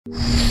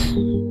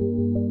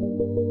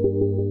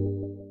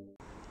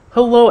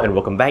Hello and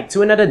welcome back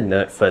to another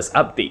NERDfirst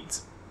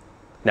update.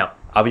 Now,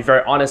 I'll be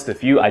very honest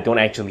with you, I don't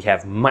actually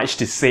have much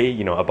to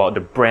say, about the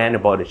brand,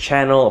 about the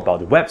channel, about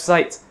the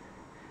website.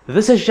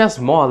 This is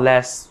just more or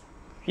less,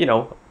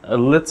 a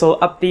little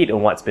update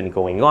on what's been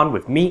going on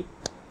with me.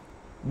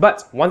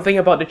 But one thing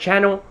about the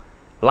channel,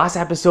 last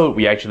episode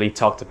we actually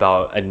talked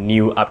about a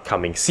new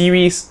upcoming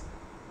series.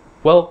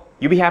 Well,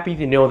 you'll be happy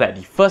to know that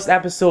the first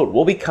episode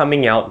will be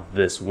coming out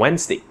this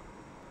Wednesday.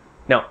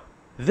 Now,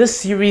 this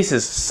series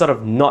is sort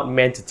of not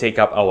meant to take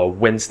up our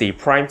Wednesday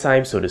prime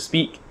time, so to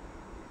speak.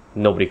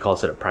 Nobody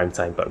calls it a prime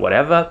time, but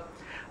whatever.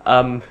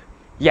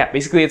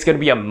 Basically it's going to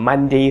be a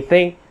Monday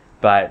thing,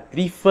 but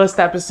the first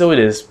episode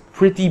is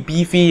pretty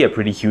beefy, a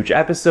pretty huge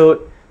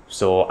episode,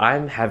 so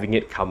I'm having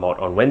it come out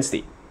on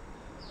Wednesday.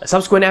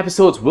 Subsequent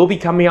episodes will be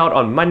coming out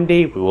on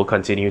Monday. We will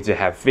continue to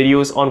have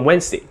videos on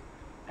Wednesday.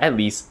 At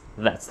least,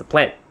 that's the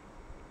plan.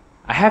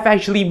 I have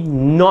actually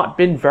not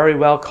been very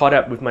well caught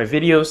up with my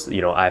videos.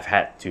 I've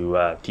had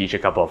to teach a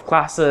couple of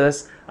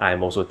classes.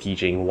 I'm also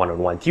teaching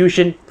one-on-one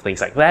tuition, things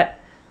like that.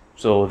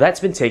 So that's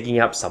been taking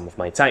up some of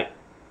my time.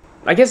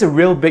 I guess a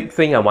real big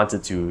thing I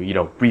wanted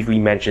to, briefly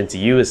mention to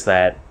you is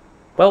that,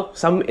 well,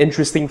 some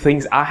interesting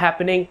things are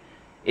happening.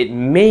 It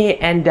may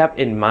end up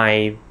in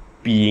my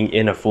being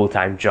in a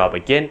full-time job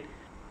again,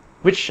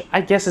 which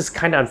I guess is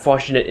kind of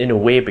unfortunate in a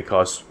way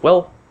because,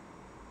 well,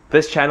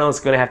 this channel is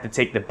going to have to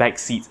take the back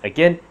seat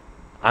again.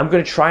 I'm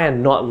going to try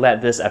and not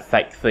let this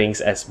affect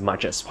things as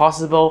much as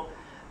possible,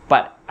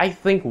 but I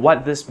think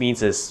what this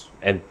means is,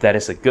 and that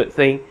is a good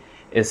thing,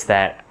 is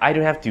that I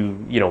don't have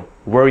to,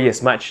 worry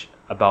as much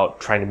about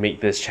trying to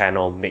make this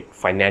channel make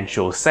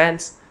financial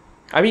sense.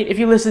 I mean, if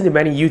you listen to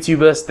many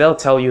YouTubers, they'll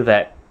tell you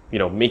that,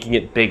 making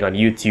it big on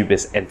YouTube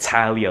is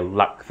entirely a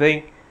luck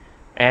thing.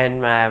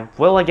 And,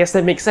 well, I guess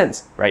that makes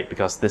sense, right?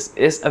 Because this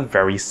is a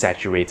very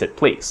saturated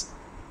place.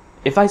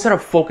 If I sort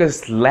of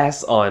focus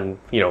less on,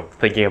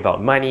 thinking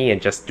about money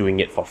and just doing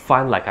it for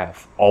fun like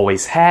I've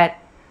always had,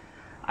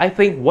 I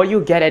think what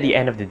you'll get at the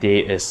end of the day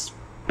is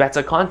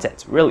better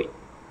content, really.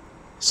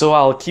 So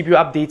I'll keep you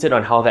updated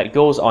on how that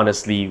goes.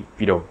 Honestly,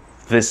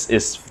 this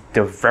is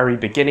the very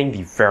beginning,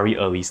 the very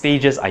early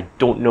stages. I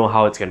don't know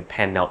how it's going to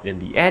pan out in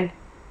the end.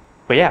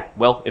 But yeah,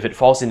 well, if it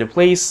falls into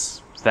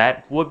place,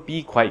 that would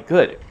be quite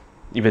good.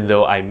 Even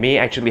though I may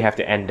actually have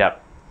to end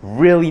up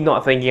really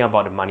not thinking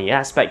about the money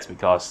aspects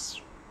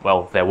because,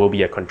 well, there will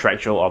be a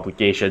contractual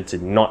obligation to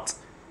not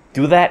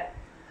do that.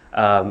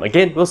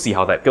 Again, we'll see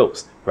how that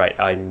goes, right?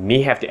 I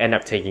may have to end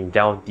up taking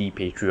down the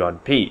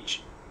Patreon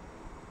page.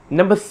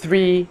 Number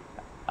 3,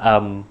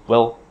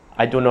 well,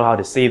 I don't know how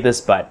to say this,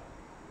 but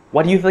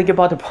what do you think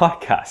about the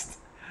podcast?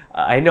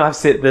 I know I've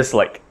said this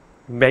like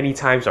many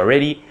times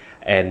already,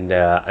 and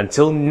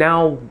until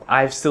now,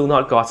 I've still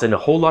not gotten a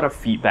whole lot of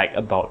feedback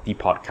about the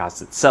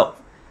podcast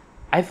itself.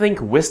 I think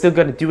we're still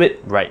gonna do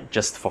it, right,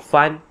 just for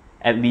fun,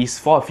 at least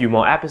for a few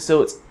more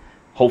episodes.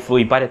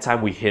 Hopefully by the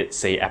time we hit,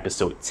 say,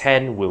 episode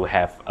 10, we'll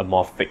have a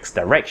more fixed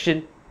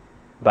direction.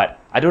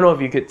 But I don't know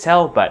if you could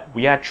tell, but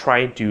we are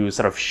trying to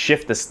sort of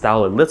shift the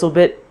style a little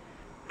bit.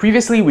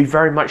 Previously, we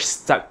very much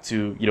stuck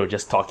to,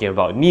 just talking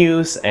about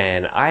news,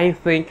 and I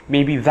think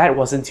maybe that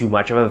wasn't too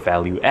much of a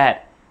value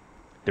add.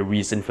 The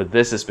reason for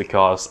this is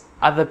because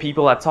other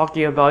people are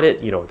talking about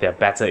it, they're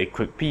better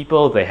equipped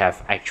people, they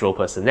have actual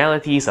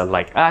personalities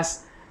unlike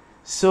us,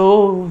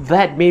 so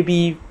that may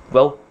be,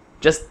 well,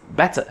 just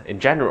better in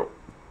general.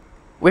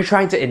 We're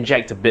trying to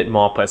inject a bit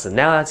more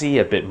personality,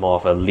 a bit more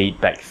of a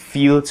laid-back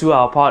feel to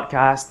our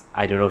podcast.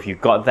 I don't know if you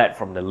got that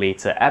from the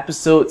later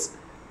episodes.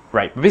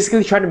 Right, we're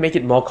basically trying to make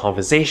it more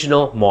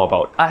conversational, more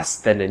about us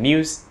than the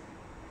news.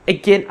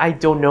 Again, I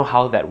don't know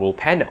how that will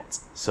pan out.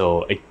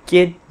 So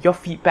again, your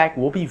feedback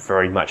will be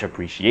very much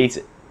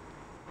appreciated.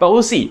 But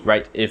we'll see,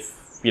 right?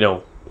 If,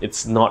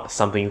 it's not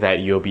something that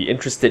you'll be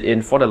interested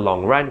in for the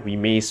long run, we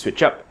may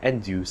switch up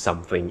and do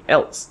something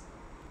else.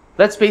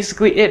 That's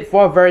basically it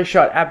for a very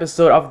short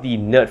episode of the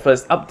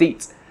NERDfirst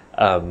update.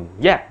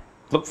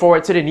 Look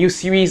forward to the new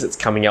series. It's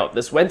coming out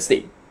this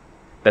Wednesday.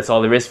 That's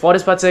all there is for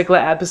this particular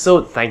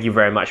episode. Thank you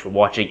very much for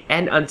watching,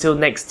 and until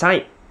next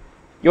time,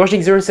 you're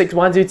watching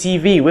 0612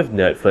 TV with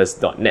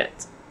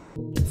NERDfirst.net.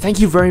 Thank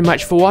you very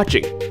much for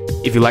watching.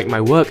 If you like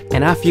my work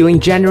and are feeling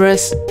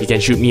generous, you can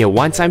shoot me a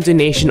one-time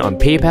donation on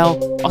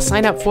PayPal or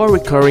sign up for a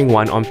recurring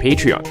one on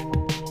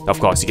Patreon. Of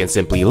course, you can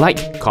simply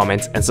like,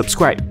 comment, and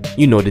subscribe.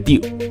 You know the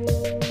deal.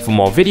 For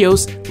more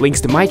videos,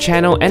 links to my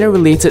channel and a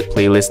related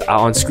playlist are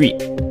on screen.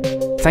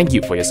 Thank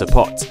you for your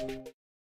support.